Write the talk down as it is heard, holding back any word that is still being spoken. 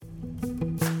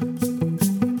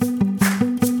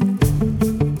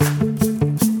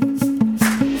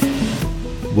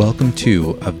Welcome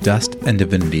to Of Dust and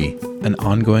Divinity, an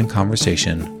ongoing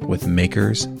conversation with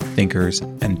makers, thinkers,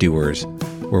 and doers,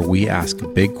 where we ask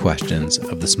big questions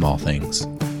of the small things.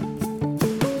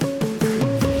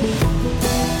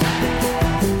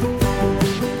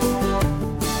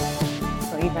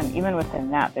 So even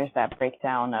within that, there's that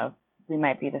breakdown of we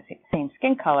might be the same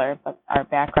skin color, but our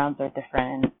backgrounds are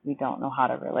different and we don't know how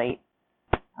to relate.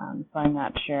 So I'm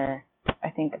not sure. I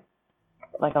think,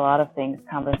 like a lot of things,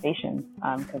 conversations,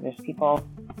 because there's people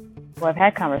who I've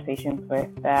had conversations with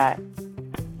that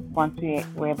once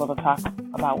we're able to talk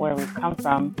about where we've come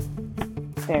from,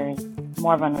 there's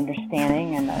more of an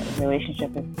understanding and a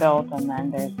relationship is built, and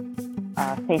then there's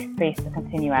a safe space to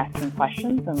continue asking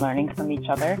questions and learning from each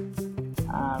other.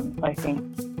 So I think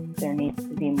there needs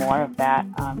to be more of that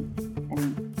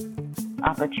and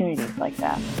opportunities like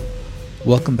that.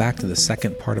 Welcome back to the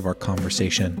second part of our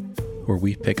conversation, where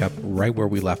we pick up right where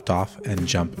we left off and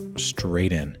jump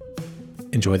straight in.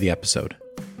 Enjoy the episode.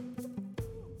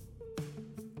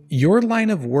 Your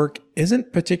line of work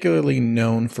isn't particularly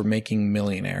known for making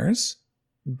millionaires,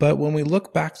 but when we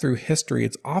look back through history,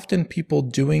 it's often people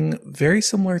doing very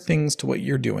similar things to what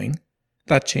you're doing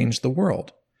that changed the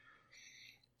world.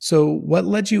 So what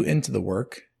led you into the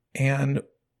work? And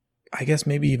I guess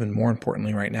maybe even more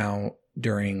importantly right now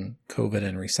during COVID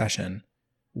and recession,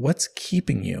 what's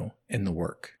keeping you in the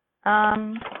work?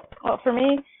 Well, for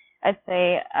me, I'd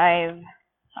say I've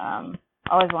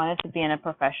always wanted to be in a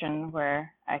profession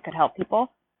where I could help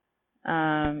people.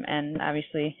 And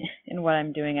obviously, in what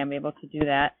I'm doing, I'm able to do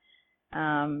that.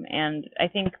 And I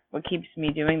think what keeps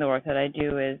me doing the work that I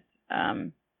do is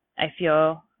I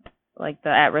feel like the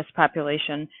at-risk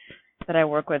population that I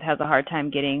work with has a hard time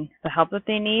getting the help that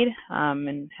they need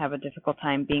and have a difficult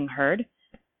time being heard,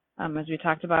 as we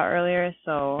talked about earlier.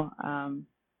 So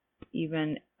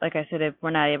even, like I said, if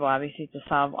we're not able, obviously, to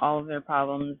solve all of their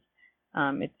problems,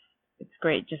 it's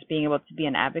great just being able to be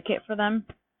an advocate for them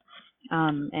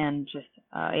and just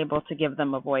able to give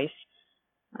them a voice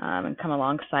and come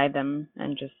alongside them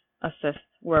and just assist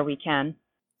where we can.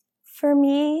 For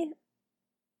me,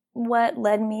 what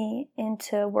led me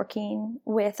into working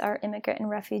with our immigrant and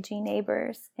refugee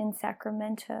neighbors in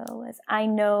Sacramento was I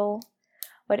know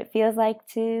what it feels like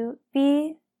to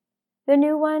be the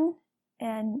new one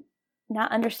and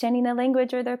not understanding the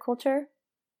language or their culture.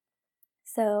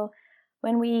 So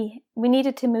when we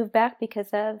needed to move back because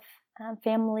of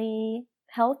family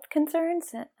health concerns,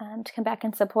 to come back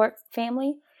and support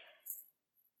family.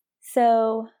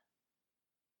 So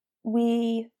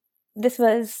this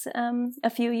was a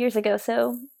few years ago.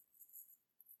 So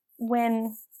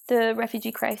when the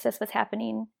refugee crisis was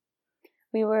happening,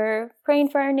 we were praying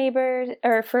for our neighbors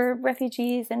or for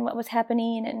refugees and what was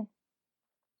happening. And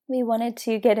we wanted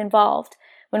to get involved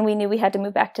when we knew we had to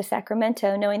move back to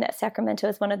Sacramento, knowing that Sacramento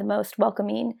is one of the most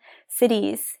welcoming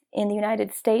cities in the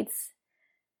United States.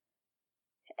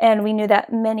 And we knew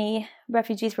that many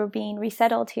refugees were being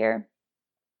resettled here.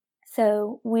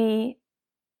 So we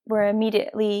were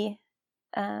immediately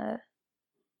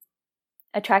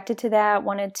attracted to that,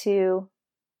 wanted to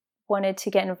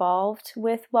get involved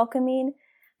with welcoming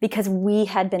because we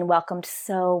had been welcomed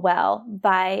so well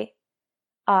by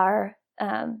our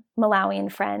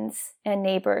Malawian friends and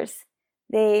neighbors.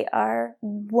 They are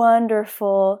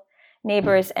wonderful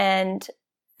neighbors and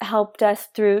helped us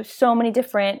through so many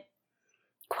different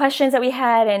questions that we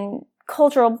had and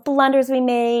cultural blunders we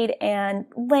made and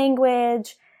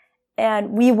language.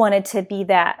 And we wanted to be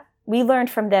that. We learned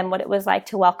from them what it was like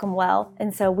to welcome well.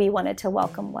 And so we wanted to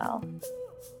welcome well.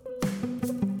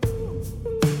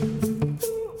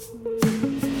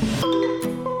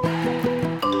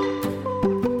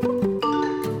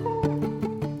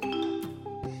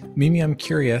 Mimi, I'm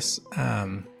curious.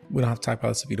 We don't have to talk about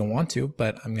this if you don't want to,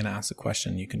 but I'm going to ask a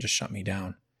question. You can just shut me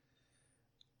down.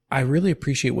 I really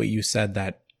appreciate what you said,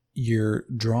 that you're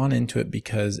drawn into it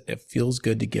because it feels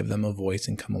good to give them a voice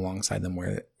and come alongside them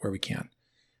where we can.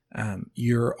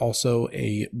 You're also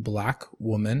a Black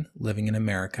woman living in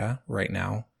America right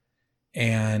now.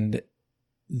 And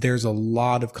there's a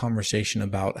lot of conversation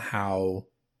about how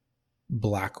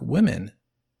Black women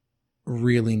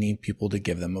really need people to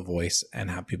give them a voice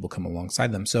and have people come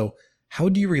alongside them. So how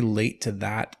do you relate to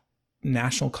that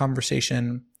national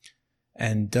conversation?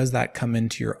 And does that come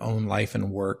into your own life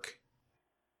and work?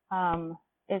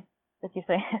 It's, as you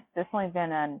say, it's definitely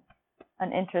been an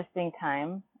interesting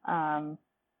time,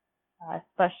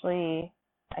 especially,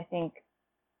 I think,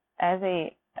 as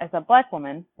a Black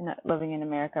woman living in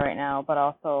America right now, but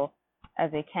also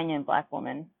as a Kenyan Black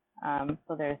woman.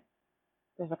 So there's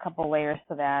a couple layers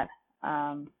to that.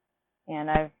 And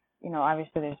I've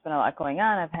obviously there's been a lot going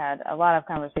on. I've had a lot of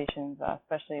conversations,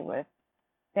 especially with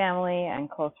family and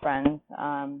close friends,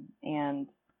 and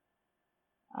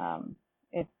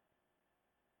it's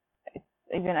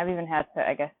I've even had to,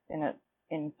 I guess,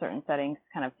 in certain settings,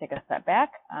 kind of take a step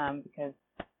back, because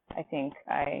I think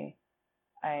I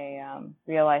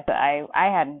realized that I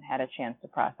hadn't had a chance to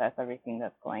process everything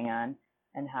that's going on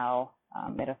and how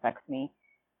it affects me.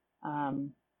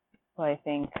 So I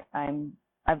think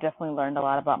I've definitely learned a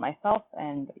lot about myself,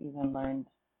 and even learned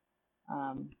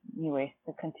new ways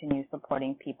to continue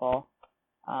supporting people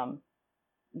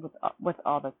with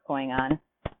all that's going on.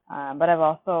 But I've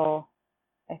also,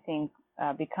 I think,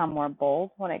 become more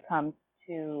bold when it comes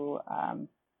to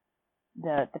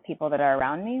the people that are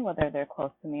around me, whether they're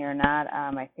close to me or not.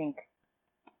 I think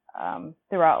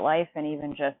throughout life, and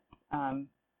even just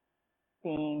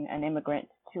being an immigrant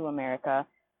to America,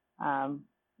 a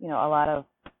lot of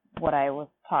what I was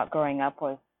taught growing up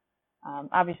was,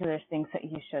 obviously there's things that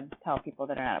you should tell people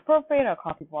that are not appropriate or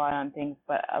call people out on things,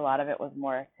 but a lot of it was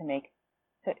more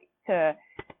to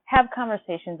have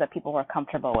conversations that people were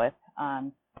comfortable with,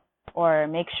 or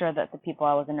make sure that the people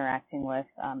I was interacting with,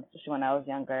 especially when I was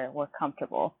younger, were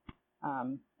comfortable,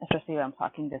 especially when I'm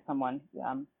talking to someone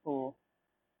who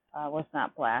was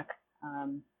not Black.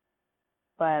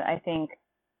 But I think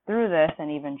through this,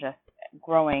 and even just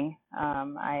growing,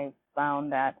 I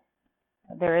found that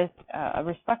there is a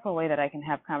respectful way that I can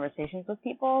have conversations with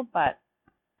people, but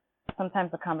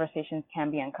sometimes the conversations can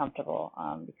be uncomfortable,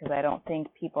 because I don't think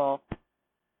people,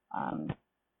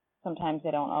 sometimes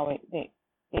they don't always,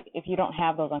 if you don't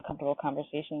have those uncomfortable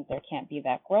conversations, there can't be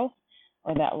that growth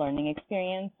or that learning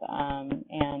experience.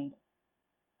 And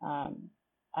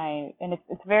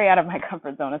it's very out of my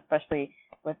comfort zone, especially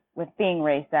with being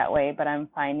raised that way. But I'm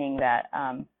finding that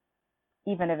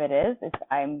even if it is,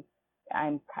 I'm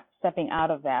stepping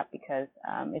out of that, because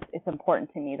it's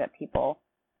important to me that people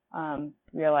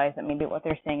realize that maybe what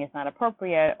they're saying is not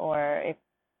appropriate, or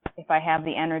if I have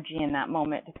the energy in that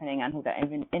moment, depending on who that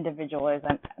individual is,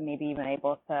 I'm maybe even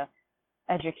able to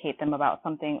educate them about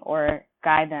something or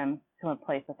guide them to a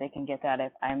place that they can get that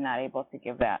if I'm not able to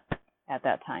give that at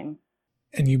that time.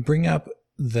 And you bring up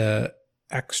the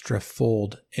extra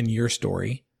fold in your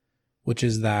story, which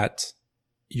is that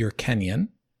you're Kenyan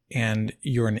and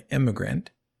you're an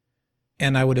immigrant.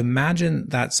 And I would imagine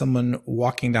that someone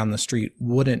walking down the street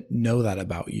wouldn't know that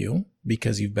about you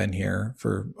because you've been here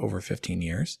for over 15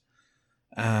 years.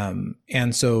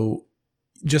 And so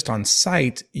just on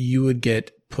sight, you would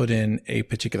get put in a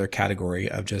particular category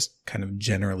of just kind of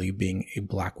generally being a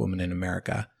Black woman in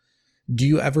America. Do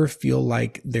you ever feel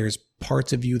like there's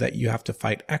parts of you that you have to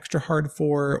fight extra hard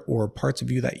for, or parts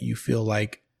of you that you feel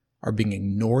like are being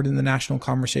ignored in the national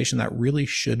conversation that really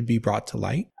should be brought to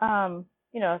light?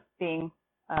 Being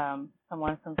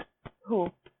someone who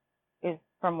is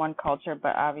from one culture,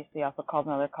 but obviously also calls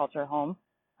another culture home.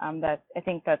 I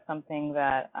think that's something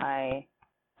that I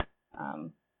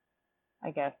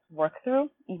guess work through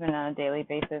even on a daily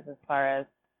basis, as far as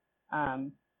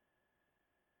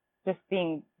just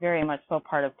being very much so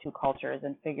part of two cultures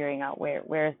and figuring out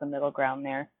where is the middle ground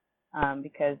there,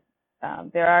 because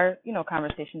there are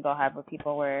conversations I'll have with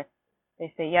people where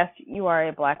they say, yes, you are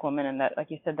a Black woman, and that, like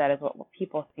you said, that is what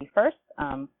people see first,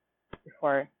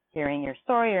 before hearing your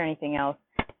story or anything else.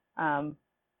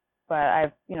 But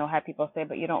I've had people say,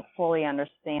 but you don't fully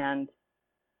understand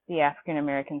the African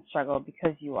American struggle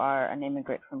because you are an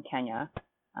immigrant from Kenya.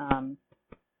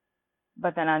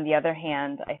 But then on the other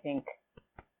hand, I think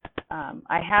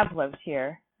I have lived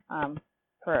here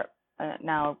for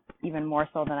now even more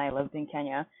so than I lived in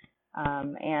Kenya,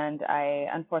 and I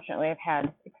unfortunately have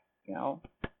had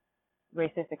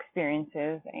racist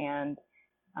experiences, and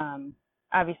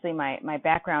obviously my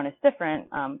background is different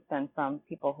than some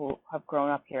people who have grown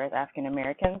up here as African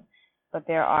Americans, but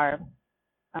there are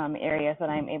areas that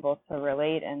I'm able to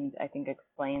relate and I think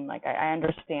explain, like I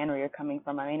understand where you're coming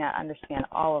from. I may not understand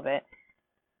all of it,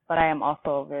 but I am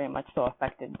also very much so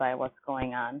affected by what's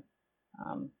going on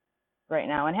right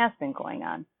now and has been going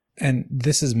on. And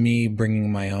this is me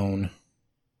bringing my own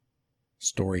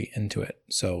story into it.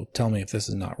 So tell me if this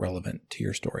is not relevant to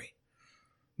your story.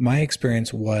 My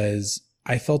experience was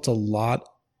I felt a lot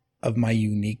of my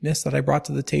uniqueness that I brought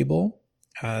to the table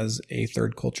as a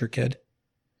third culture kid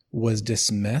was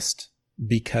dismissed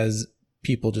because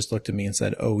people just looked at me and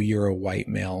said, oh, you're a white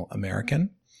male American.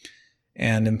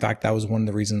 And in fact, that was one of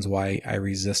the reasons why I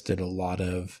resisted a lot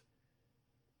of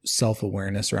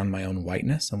self-awareness around my own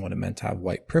whiteness and what it meant to have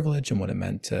white privilege and what it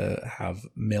meant to have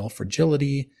male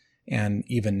fragility. And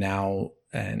even now,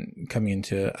 and coming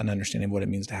into an understanding of what it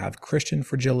means to have Christian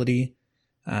fragility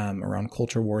around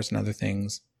culture wars and other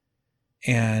things.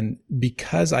 And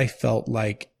because I felt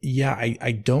like, yeah,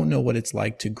 I don't know what it's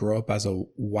like to grow up as a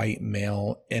white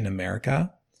male in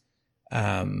America.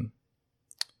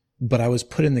 But I was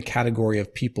put in the category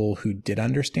of people who did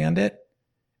understand it.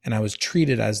 And I was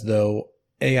treated as though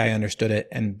A, I understood it,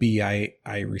 and B, I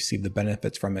received the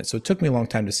benefits from it. So it took me a long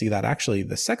time to see that actually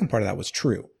the second part of that was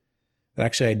true. That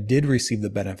actually I did receive the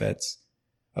benefits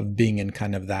of being in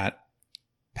kind of that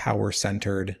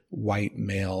power-centered white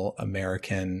male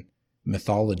American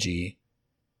mythology.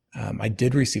 I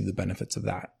did receive the benefits of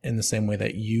that in the same way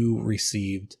that you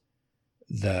received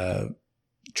the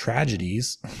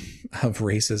tragedies of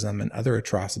racism and other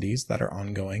atrocities that are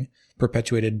ongoing,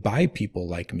 perpetuated by people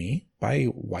like me, by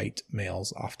white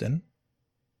males often.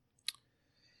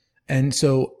 And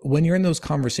so when you're in those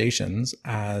conversations,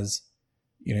 as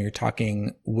you know, you're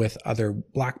talking with other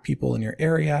Black people in your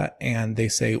area and they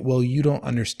say, well, you don't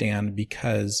understand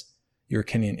because you're a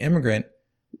Kenyan immigrant.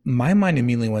 My mind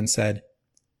immediately went and said,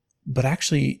 but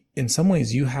actually in some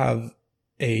ways you have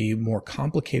a more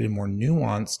complicated, more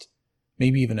nuanced,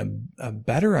 maybe even a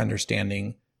better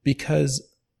understanding, because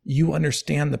you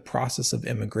understand the process of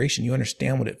immigration. You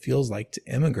understand what it feels like to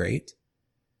immigrate,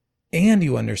 and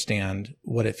you understand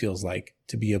what it feels like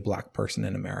to be a Black person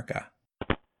in America.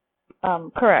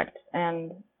 Correct.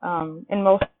 And in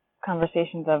most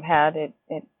conversations I've had, it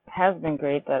has been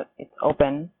great that it's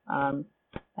open, and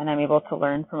I'm able to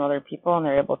learn from other people and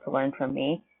they're able to learn from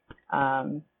me.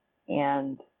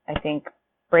 And I think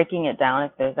breaking it down,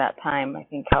 if there's that time, I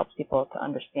think helps people to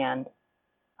understand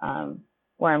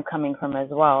where I'm coming from as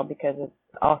well, because it's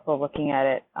also looking at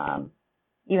it,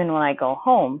 even when I go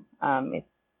home,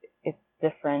 it's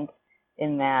different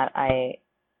in that I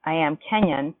am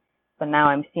Kenyan, but now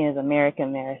I'm seen as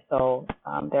American there. So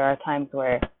there are times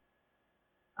where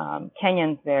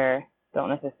Kenyans there don't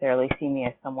necessarily see me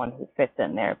as someone who fits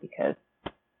in there, because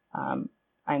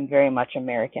I'm very much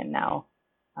American now.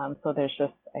 So there's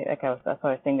just, that's what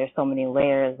I was saying, there's so many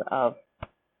layers of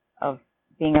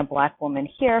being a Black woman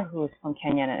here who's from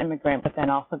Kenya and an immigrant, but then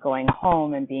also going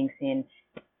home and being seen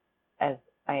as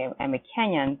I'm a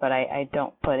Kenyan, but I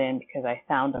don't put in because I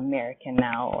sound American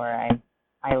now, or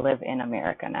I live in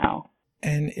America now.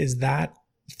 And is that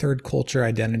third culture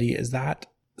identity, is that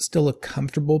still a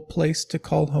comfortable place to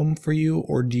call home for you,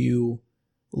 or do you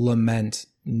lament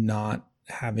not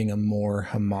having a more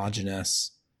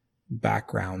homogenous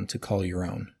background to call your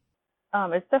own?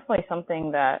 It's definitely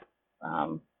something that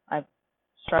I've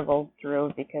struggled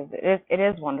through, because it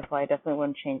is wonderful. I definitely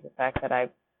wouldn't change the fact that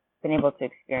I've been able to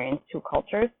experience two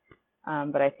cultures,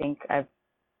 but I think I've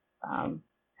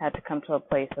had to come to a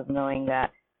place of knowing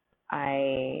that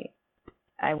I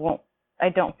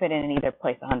don't fit in either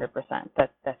place 100%.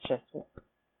 That's just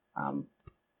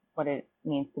what it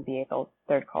means to be a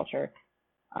third culture,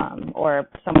 or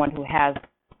someone who has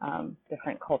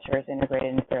different cultures integrated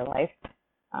into their life.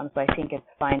 So I think it's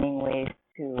finding ways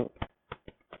to,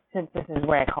 since this is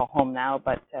where I call home now,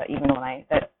 but even when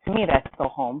to me that's still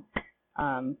home.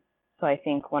 So I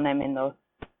think when I'm in those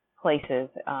places,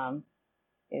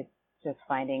 it's just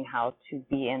finding how to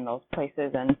be in those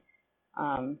places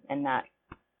and not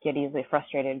get easily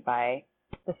frustrated by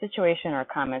the situation or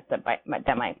comments that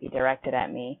might be directed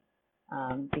at me,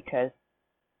 because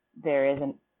there's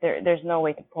no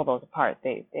way to pull those apart.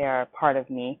 They are a part of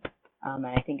me, and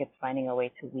I think it's finding a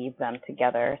way to weave them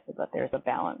together so that there's a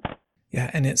balance.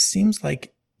 Yeah, and it seems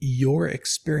like your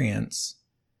experience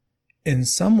in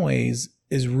some ways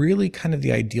is really kind of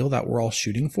the ideal that we're all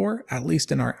shooting for, at least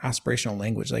in our aspirational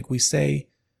language. Like we say,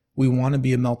 we want to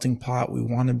be a melting pot. We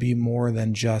want to be more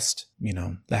than just,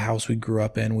 the house we grew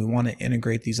up in. We want to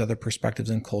integrate these other perspectives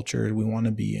and cultures. We want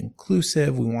to be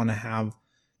inclusive. We want to have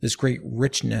this great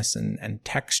richness and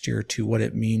texture to what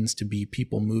it means to be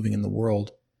people moving in the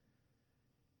world.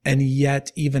 And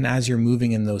yet, even as you're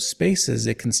moving in those spaces,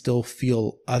 it can still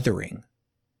feel othering.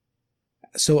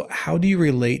 So how do you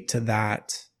relate to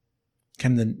that,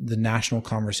 kind of the national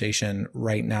conversation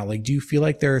right now? Like, do you feel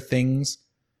like there are things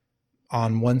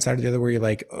on one side or the other where you're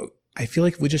like, oh, I feel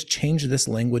like if we just change this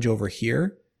language over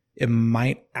here, it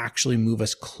might actually move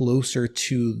us closer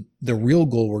to the real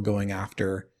goal we're going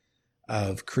after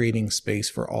of creating space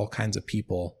for all kinds of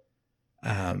people?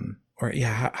 How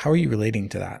are you relating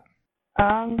to that?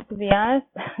 To be honest,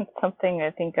 it's something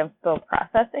I think I'm still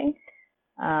processing,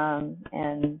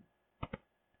 and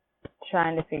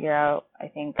trying to figure out, I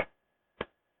think,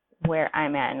 where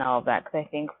I'm at in all of that. Because I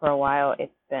think for a while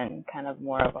it's been kind of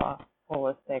more of a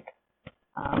holistic,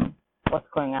 what's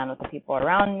going on with the people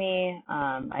around me.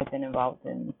 I've been involved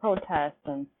in protests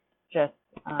and just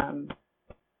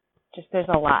there's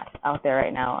a lot out there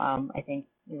right now. I think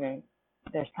even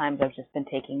there's times I've just been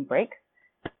taking breaks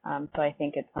So I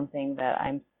think it's something that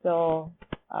I'm still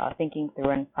thinking through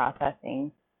and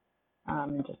processing,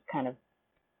 and just kind of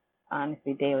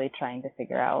honestly daily trying to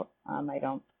figure out. I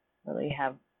don't really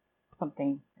have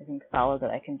something, I think, solid that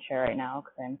I can share right now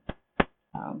because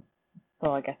I'm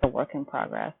still, I guess, a work in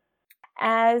progress.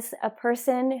 As a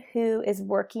person who is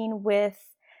working with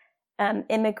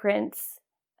immigrants,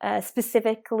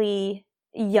 specifically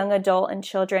young adult and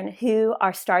children who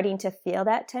are starting to feel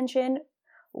that tension,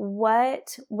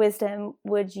 what wisdom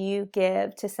would you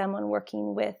give to someone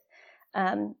working with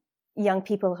young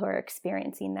people who are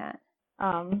experiencing that?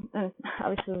 And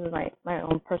obviously this is my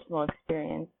own personal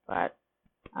experience, but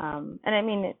and I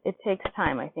mean it takes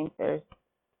time. I think there's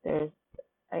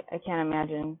I can't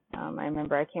imagine. I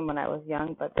remember I came when I was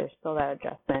young, but there's still that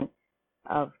adjustment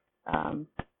of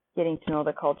getting to know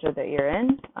the culture that you're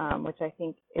in, which I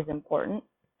think is important,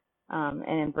 and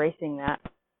embracing that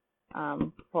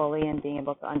fully and being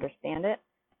able to understand it.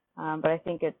 But I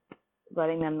think it's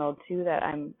letting them know too that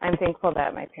I'm thankful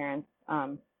that my parents,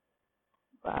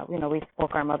 we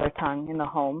spoke our mother tongue in the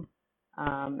home,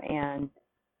 and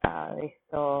they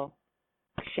still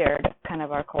shared kind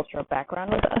of our cultural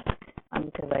background with us,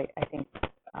 because I think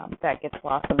that gets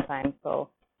lost sometimes. So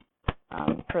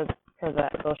for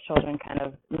those children, kind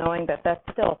of knowing that that's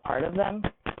still a part of them,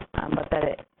 but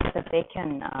that they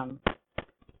can,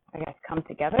 I guess, come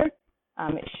together.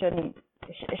 It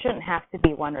shouldn't have to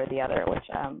be one or the other, which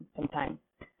sometimes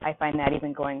I find that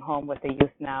even going home with the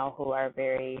youth now who are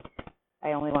very,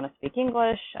 I only want to speak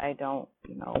English. I don't,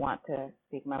 want to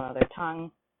speak my mother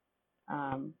tongue.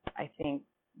 I think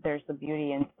there's the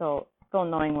beauty in still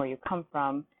knowing where you come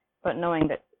from, but knowing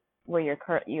that where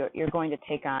you're going to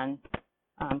take on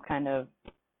kind of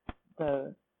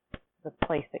the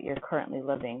place that you're currently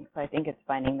living. So I think it's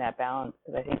finding that balance,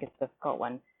 because I think it's difficult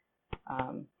when,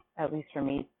 at least for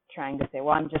me, trying to say,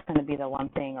 well, I'm just going to be the one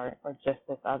thing or just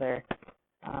this other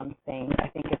thing. I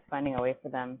think it's finding a way for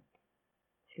them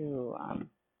to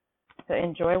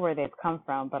enjoy where they've come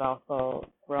from, but also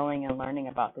growing and learning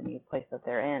about the new place that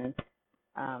they're in,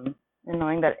 and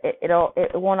knowing that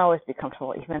it won't always be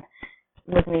comfortable. Even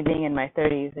with me being in my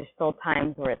 30s, there's still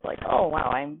times where it's like, oh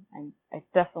wow, I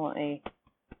definitely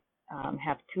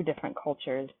have two different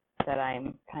cultures that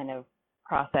I'm kind of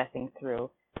processing through.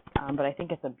 But I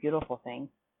think it's a beautiful thing,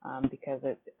 because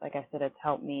like I said, it's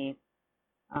helped me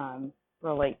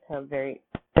relate to very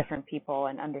different people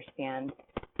and understand,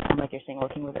 like you're saying,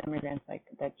 working with immigrants, like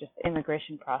that just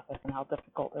immigration process and how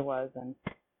difficult it was, and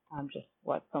just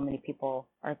what so many people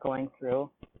are going through.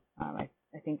 I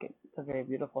think it's a very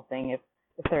beautiful thing if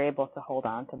they're able to hold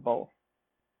on to both.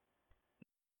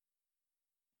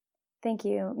 Thank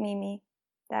you, Mimi.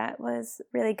 That was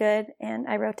really good, and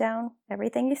I wrote down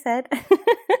everything you said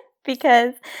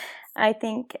because I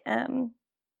think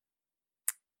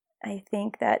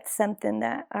that's something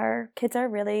that our kids are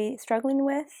really struggling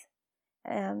with,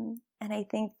 and I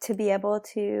think to be able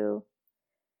to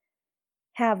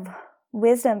have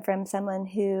wisdom from someone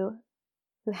who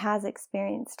has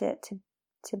experienced it,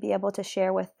 to be able to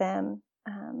share with them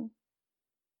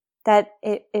that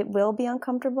it will be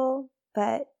uncomfortable,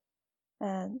 but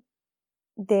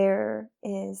there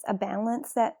is a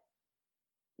balance that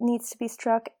needs to be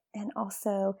struck, and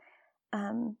also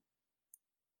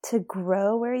to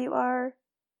grow where you are,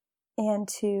 and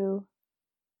to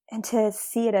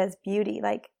see it as beauty.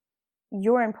 Like,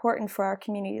 you're important for our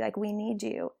community. Like, we need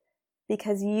you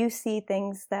because you see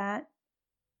things that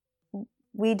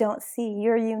we don't see.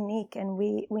 You're unique, and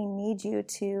we need you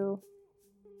to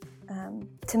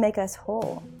make us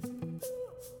whole.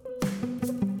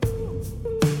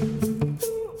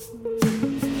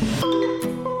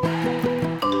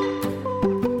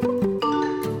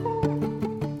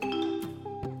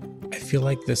 I feel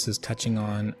like this is touching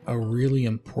on a really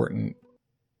important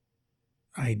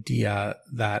idea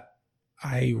that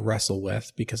I wrestle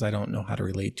with because I don't know how to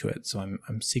relate to it. So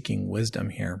I'm seeking wisdom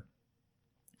here.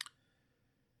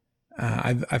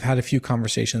 I've had a few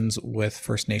conversations with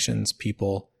First Nations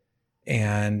people,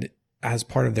 and as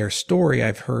part of their story,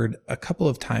 I've heard a couple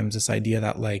of times this idea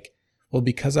that, like, well,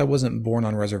 because I wasn't born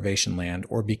on reservation land,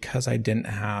 or because I didn't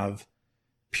have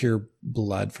pure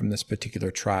blood from this particular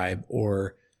tribe,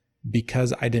 or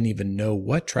because I didn't even know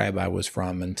what tribe I was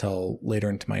from until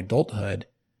later into my adulthood,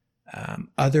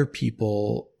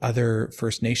 other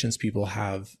First Nations people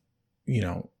have,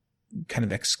 kind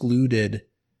of excluded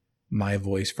my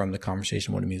voice from the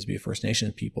conversation, what it means to be a First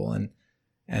Nations people.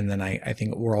 And then I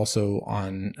think we're also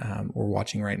we're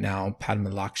watching right now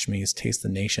Padma Lakshmi's Taste the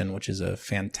Nation, which is a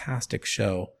fantastic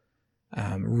show,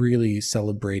 really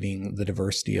celebrating the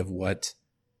diversity of what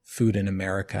food in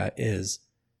America is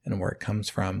and where it comes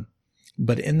from.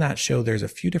 But in that show, there's a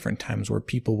few different times where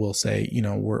people will say,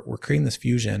 we're creating this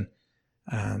fusion,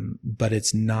 but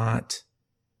it's not.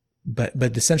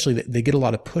 But essentially, they get a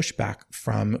lot of pushback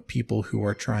from people who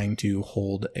are trying to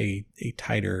hold a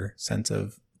tighter sense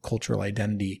of cultural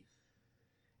identity,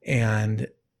 and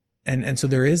so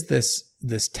there is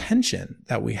this tension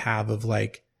that we have of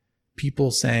like people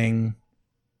saying,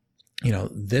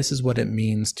 this is what it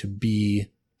means to be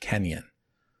Kenyan,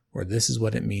 or this is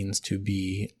what it means to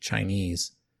be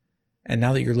Chinese. And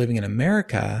now that you're living in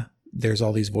America, there's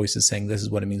all these voices saying this is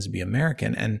what it means to be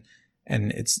American, and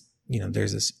it's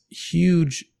there's this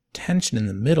huge tension in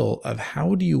the middle of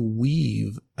how do you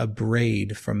weave a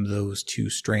braid from those two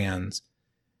strands?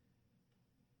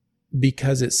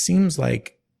 Because it seems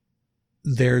like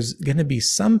there's going to be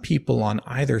some people on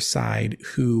either side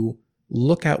who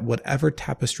look at whatever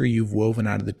tapestry you've woven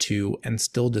out of the two and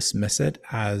still dismiss it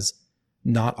as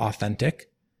not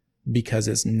authentic because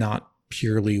it's not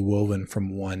purely woven from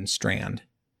one strand.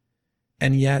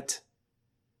 And yet,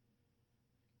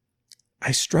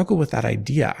 I struggle with that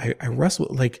idea. I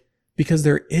wrestle because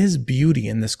there is beauty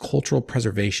in this cultural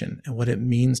preservation and what it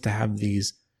means to have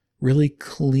these really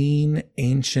clean,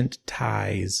 ancient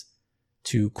ties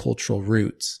to cultural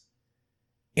roots.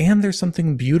 And there's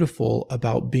something beautiful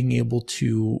about being able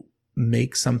to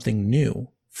make something new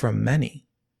from many.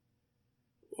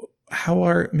 How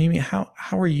are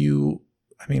you?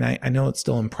 I mean, I know it's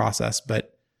still in process, but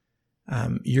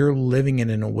you're living it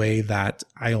in a way that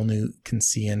I only can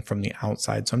see in from the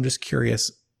outside. So I'm just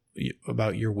curious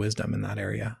about your wisdom in that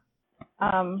area.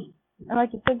 And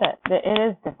like you said, that it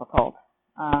is difficult.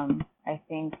 I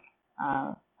think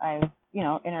I've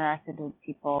interacted with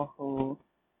people who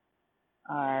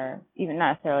are even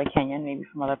not necessarily Kenyan, maybe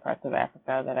from other parts of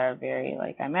Africa, that are very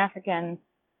like, I'm African.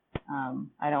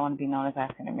 I don't want to be known as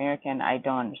African American. I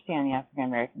don't understand the African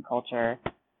American culture.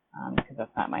 Because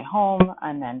that's not my home,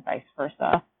 and then vice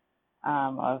versa.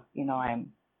 I'm,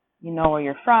 where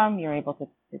you're from, you're able to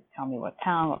tell me what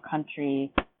town, what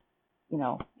country,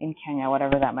 in Kenya,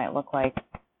 whatever that might look like.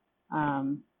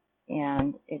 And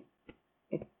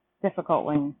it's difficult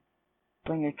when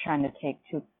you're trying to take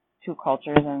two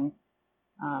cultures and,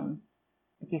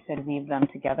 like you said, weave them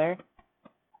together.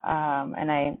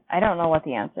 And I don't know what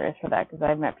the answer is for that, because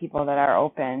I've met people that are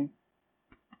open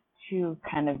to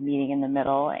kind of meeting in the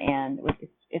middle, and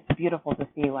it's beautiful to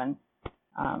see when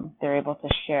they're able to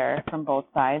share from both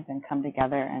sides and come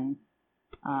together and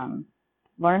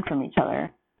learn from each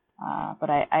other. But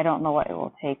I don't know what it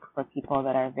will take for people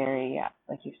that are very,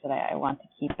 like you said, I want to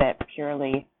keep it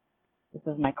purely, this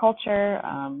is my culture.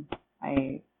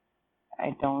 I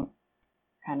don't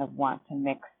kind of want to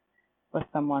mix with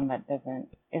someone that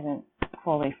isn't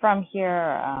fully from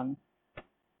here.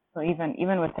 So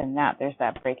even within that, there's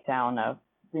that breakdown of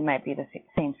we might be the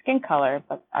same skin color,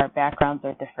 but our backgrounds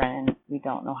are different and we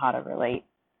don't know how to relate.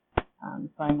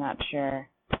 So I'm not sure.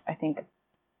 I think,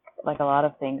 like a lot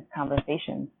of things,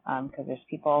 conversations, because there's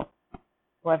people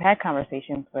who I've had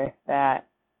conversations with that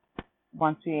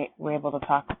once we're able to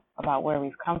talk about where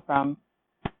we've come from,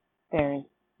 there's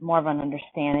more of an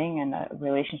understanding and a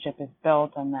relationship is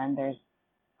built, and then there's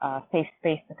a safe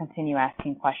space to continue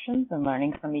asking questions and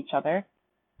learning from each other.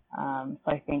 So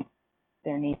I think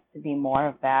there needs to be more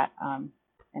of that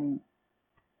and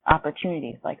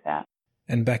opportunities like that.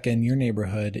 And Becca, in your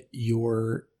neighborhood,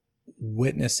 you're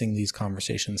witnessing these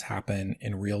conversations happen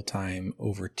in real time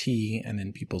over tea and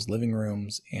in people's living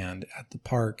rooms and at the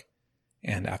park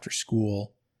and after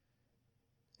school.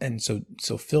 And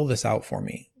so fill this out for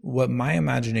me. What my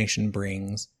imagination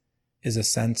brings is a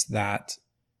sense that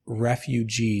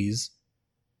refugees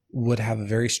would have a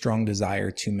very strong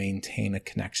desire to maintain a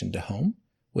connection to home,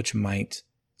 which might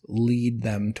lead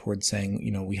them towards saying,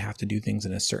 we have to do things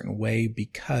in a certain way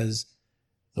because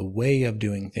the way of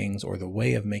doing things or the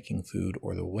way of making food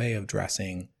or the way of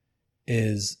dressing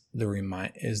is the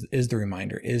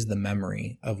reminder, is the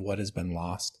memory of what has been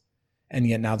lost. And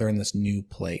yet now they're in this new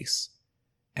place.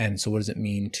 And so what does it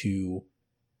mean to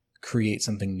create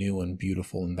something new and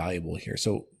beautiful and valuable here?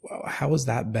 So how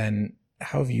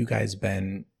have you guys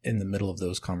been in the middle of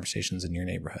those conversations in your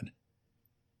neighborhood?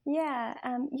 Yeah,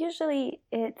 usually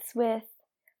it's with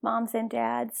moms and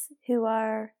dads who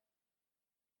are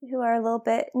a little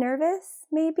bit nervous,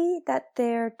 maybe, that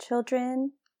their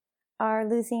children are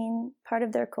losing part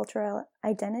of their cultural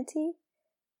identity.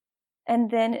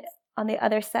 And then on the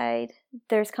other side,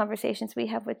 there's conversations we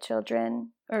have with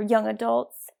children or young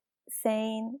adults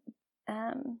saying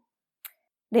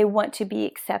they want to be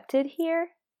accepted here.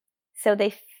 So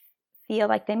they feel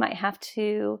like they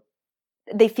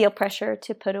feel pressure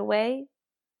to put away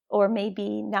or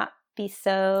maybe not be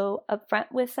so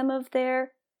upfront with some of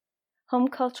their home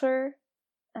culture,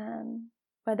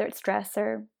 whether it's dress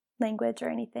or language or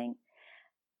anything.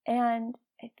 And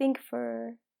I think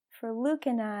for Luke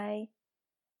and I,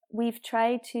 we've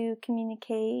tried to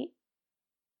communicate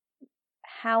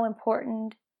how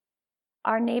important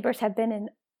our neighbors have been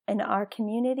in our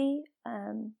community,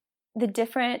 the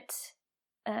different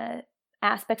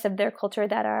aspects of their culture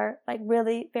that are like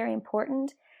really very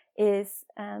important is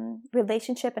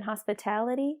relationship and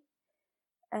hospitality.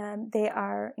 They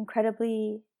are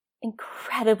incredibly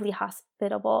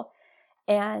hospitable,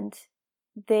 and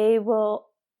they will.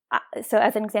 So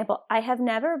as an example, I have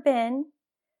never been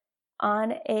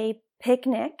on a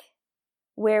picnic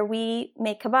where we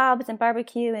make kebabs and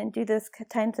barbecue and do those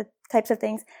types of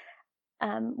things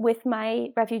with my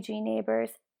refugee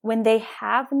neighbors when they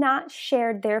have not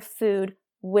shared their food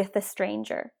with a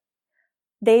stranger.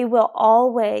 They will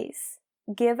always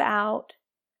give out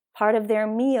part of their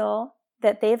meal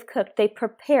that they've cooked. They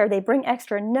prepare, they bring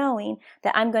extra, knowing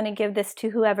that I'm going to give this to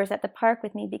whoever's at the park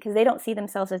with me, because they don't see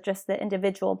themselves as just the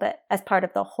individual, but as part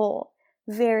of the whole.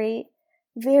 Very,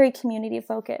 very community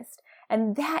focused.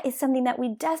 And that is something that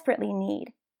we desperately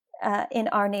need in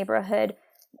our neighborhood.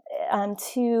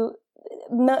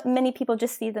 Many people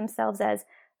just see themselves as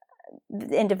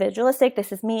individualistic.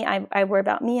 This is me. I worry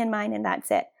about me and mine, and that's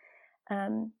it.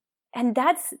 And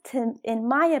that's, in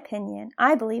my opinion,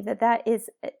 I believe that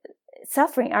is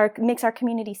suffering, makes our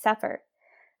community suffer.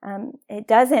 It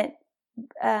doesn't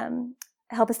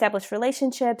help establish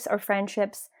relationships or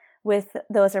friendships with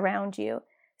those around you.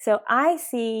 So I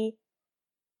see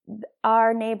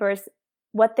our neighbors,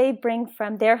 what they bring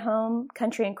from their home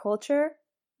country and culture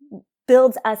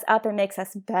builds us up and makes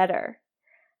us better.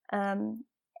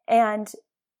 And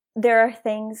there are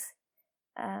things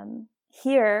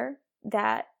here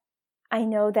that I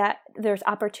know that there's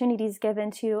opportunities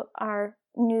given to our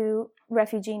new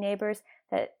refugee neighbors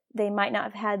that they might not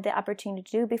have had the opportunity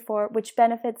to do before, which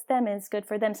benefits them and is good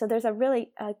for them. So there's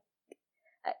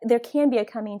there can be a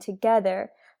coming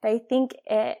together, but I think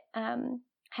it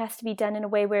has to be done in a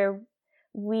way where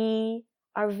we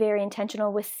are very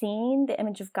intentional with seeing the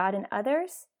image of God in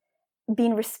others,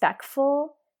 being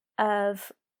respectful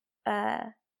of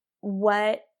who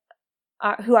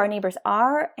our neighbors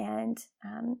are, and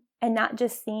not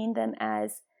just seeing them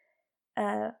as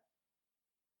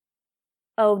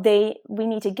we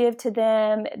need to give to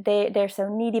them, they're so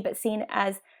needy, but seeing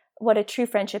as what a true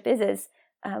friendship is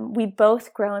we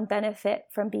both grow and benefit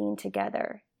from being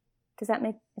together. If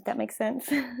that makes sense?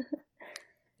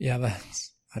 Yeah,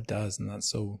 that does, and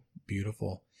that's so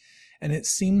beautiful. And it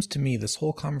seems to me this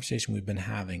whole conversation we've been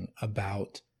having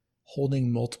about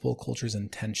holding multiple cultures in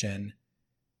tension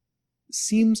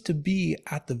seems to be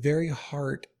at the very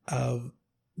heart of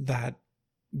that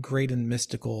great and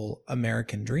mystical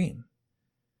American dream.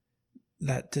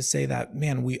 That to say that,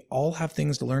 man, we all have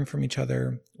things to learn from each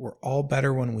other. We're all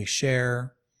better when we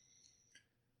share.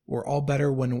 We're all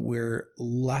better when we're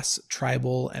less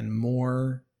tribal and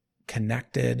more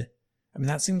connected. I mean,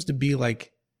 that seems to be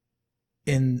like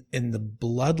in the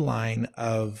bloodline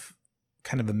of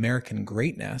kind of American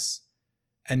greatness.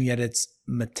 And yet it's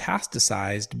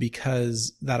metastasized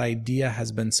because that idea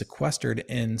has been sequestered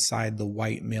inside the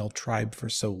white male tribe for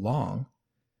so long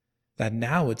that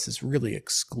now it's this really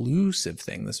exclusive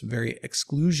thing, this very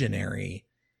exclusionary,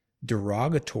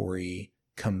 derogatory,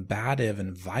 combative,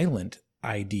 and violent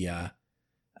idea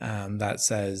that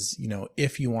says,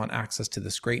 if you want access to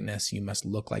this greatness, you must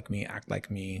look like me, act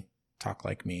like me, talk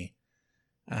like me.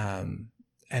 And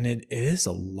it is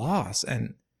a loss.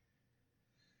 And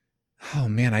oh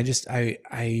man,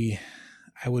 I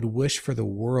would wish for the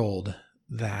world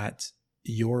that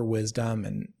your wisdom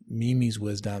and Mimi's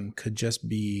wisdom could just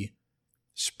be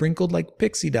sprinkled like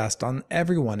pixie dust on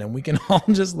everyone, and we can all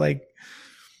just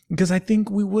because I think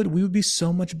we would be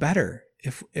so much better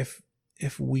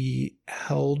if we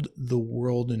held the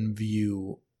world in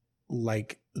view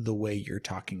like the way you're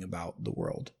talking about the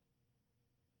world.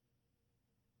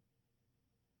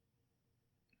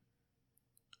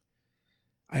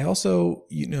 I also,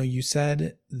 you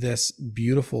said this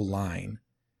beautiful line.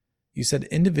 You said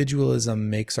individualism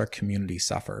makes our community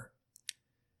suffer.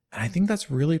 And I think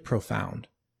that's really profound.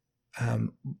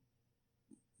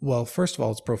 Well, first of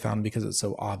all, it's profound because it's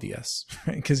so obvious,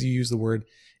 right? Because you use the word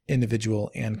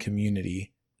individual and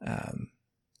community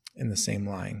in the same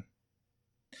line.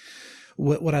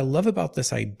 What I love about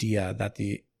this idea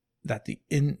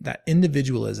that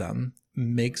individualism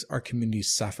makes our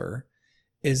communities suffer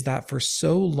is that for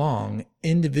so long,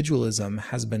 individualism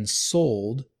has been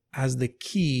sold as the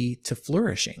key to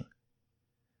flourishing.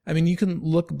 I mean, you can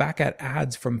look back at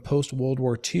ads from post-World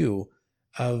War II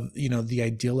of, the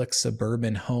idyllic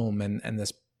suburban home and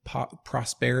this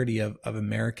prosperity of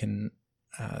American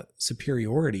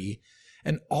superiority.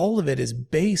 And all of it is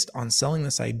based on selling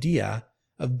this idea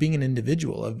of being an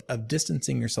individual, of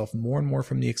distancing yourself more and more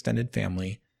from the extended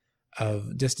family,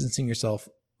 of distancing yourself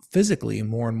physically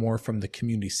more and more from the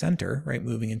community center, right?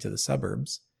 Moving into the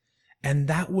suburbs. And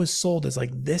that was sold as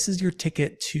like, this is your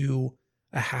ticket to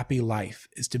a happy life,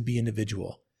 is to be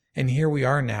individual. And here we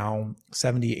are now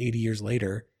 70, 80 years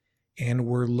later, and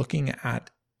we're looking at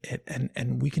it,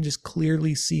 and we can just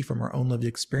clearly see from our own lived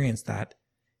experience that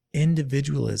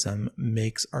individualism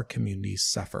makes our communities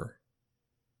suffer.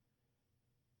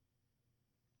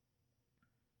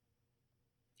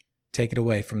 Take it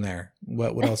away from there.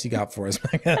 What else you got for us,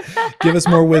 Becca? Give us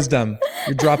more wisdom.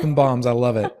 You're dropping bombs. I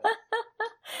love it.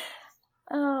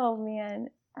 Oh man.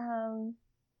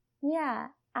 Yeah,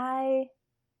 I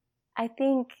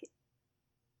think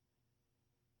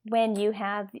when you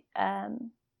have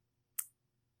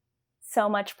so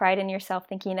much pride in yourself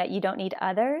thinking that you don't need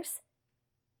others,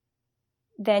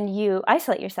 then you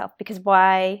isolate yourself, because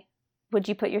why would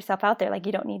you put yourself out there like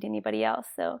you don't need anybody else?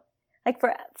 So like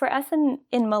for us in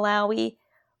Malawi,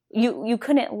 you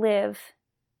couldn't live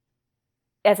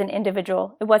as an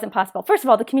individual. It wasn't possible. First of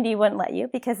all, the community wouldn't let you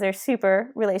because they're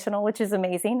super relational, which is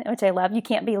amazing, which I love. You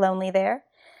can't be lonely there.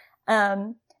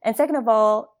 And second of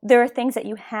all, there are things that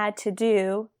you had to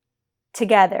do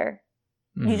together.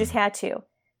 You just had to.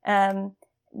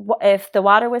 If the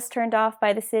water was turned off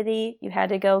by the city, you had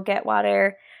to go get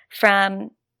water from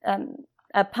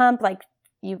a pump.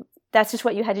 That's just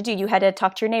what you had to do. You had to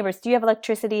talk to your neighbors. Do you have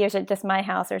electricity, or is it just my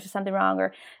house, or is there something wrong,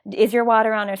 or is your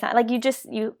water on, or something? Like you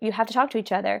have to talk to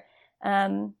each other.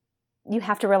 You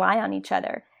have to rely on each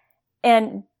other,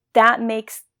 and that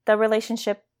makes the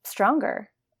relationship stronger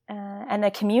and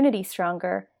the community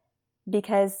stronger,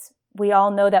 because we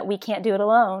all know that we can't do it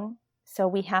alone. So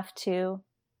we have to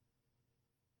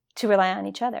rely on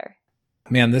each other.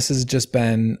 Man, this has just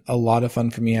been a lot of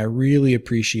fun for me. I really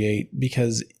appreciate,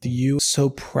 because you so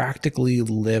practically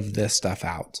live this stuff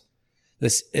out.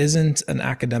 This isn't an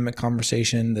academic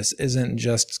conversation. This isn't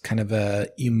just kind of a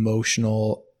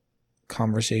emotional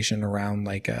conversation around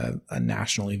like a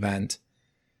national event.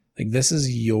 Like, this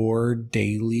is your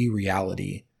daily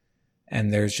reality.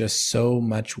 And there's just so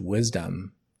much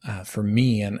wisdom for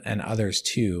me and others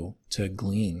too, to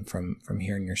glean from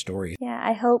hearing your stories. Yeah,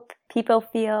 I hope people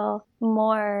feel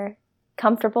more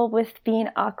comfortable with being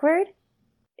awkward,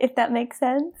 if that makes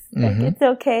sense. Like, it's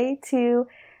okay to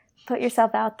put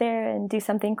yourself out there and do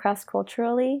something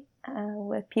cross-culturally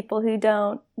with people who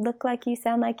don't look like you,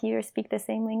 sound like you, or speak the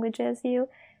same language as you.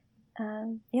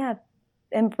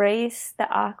 Embrace the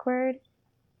awkward,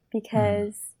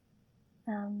 because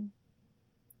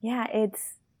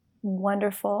it's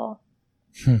wonderful.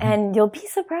 And you'll be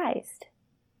surprised.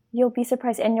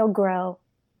 And you'll grow.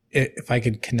 If I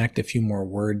could connect a few more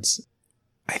words,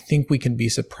 I think we can be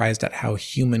surprised at how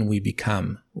human we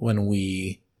become when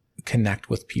we connect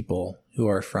with people who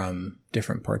are from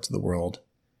different parts of the world,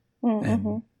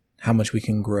 and how much we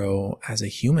can grow as a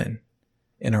human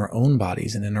in our own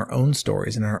bodies and in our own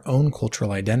stories and our own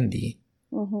cultural identity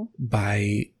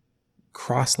by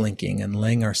cross-linking and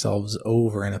laying ourselves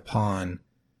over and upon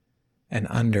and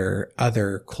under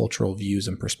other cultural views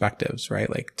and perspectives, right?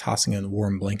 Like tossing a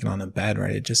warm blanket on a bed,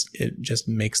 right? It just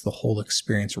makes the whole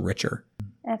experience richer.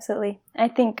 Absolutely. I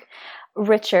think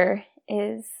richer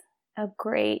is a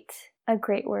great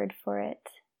word for it.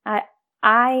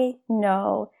 I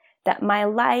know that my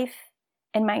life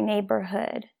in my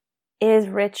neighborhood is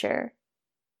richer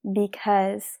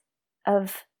because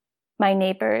of my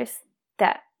neighbors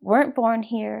that weren't born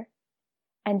here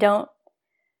and don't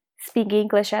speak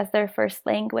English as their first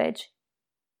language,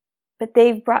 but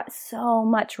they've brought so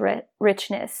much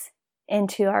richness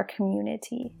into our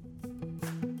community.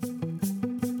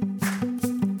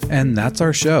 And that's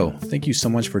our show. Thank you so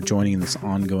much for joining this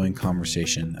ongoing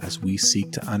conversation as we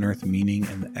seek to unearth meaning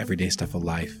in the everyday stuff of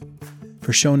life.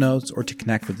 For show notes or to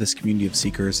connect with this community of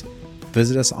seekers,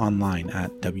 visit us online at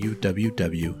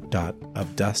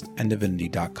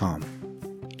www.ofdustanddivinity.com.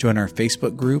 Join our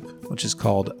Facebook group, which is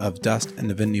called Of Dust and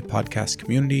Divinity Podcast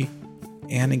Community,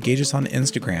 and engage us on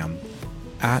Instagram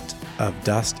at Of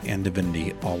Dust and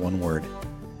Divinity, all one word.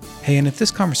 Hey, and if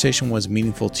this conversation was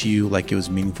meaningful to you like it was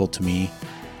meaningful to me,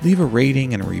 leave a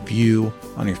rating and a review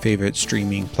on your favorite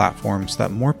streaming platform so that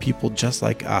more people just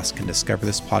like us can discover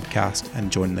this podcast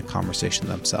and join in the conversation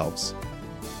themselves.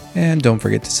 And don't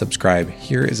forget to subscribe.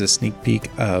 Here is a sneak peek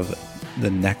of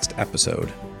the next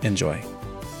episode. Enjoy.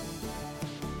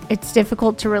 it's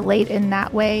difficult to relate in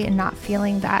that way and not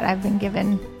feeling that I've been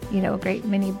given, a great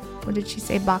many, what did she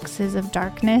say, boxes of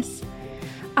darkness.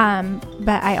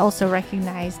 But I also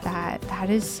recognize that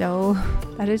is so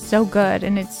good,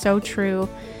 and it's so true.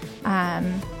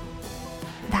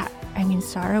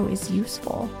 Sorrow is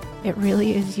useful. It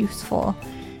really is useful.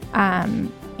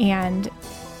 And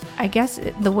I guess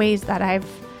the ways that I've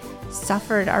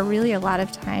suffered are really a lot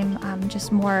of time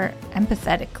just more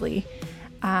empathetically.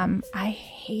 I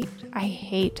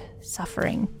hate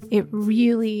suffering. It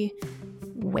really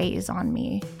weighs on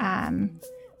me.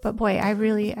 But boy,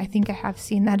 I think I have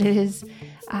seen that it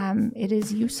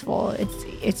is useful.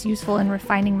 It's useful in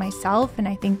refining myself, and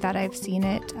I think that I've seen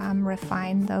it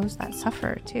refine those that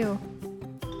suffer too.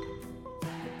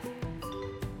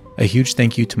 A huge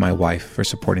thank you to my wife for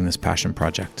supporting this passion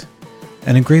project.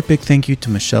 And a great big thank you to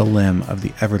Michelle Lim of the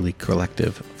Everly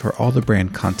Collective for all the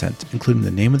brand content, including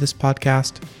the name of this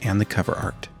podcast and the cover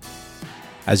art.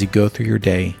 As you go through your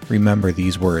day, remember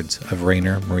these words of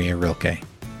Rainer Maria Rilke.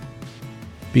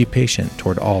 Be patient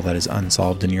toward all that is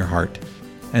unsolved in your heart,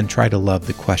 and try to love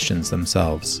the questions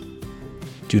themselves.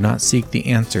 Do not seek the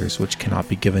answers which cannot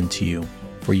be given to you,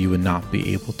 for you would not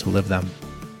be able to live them.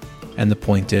 And the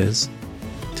point is,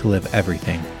 to live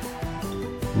everything.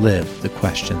 Live the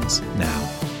questions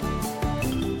now.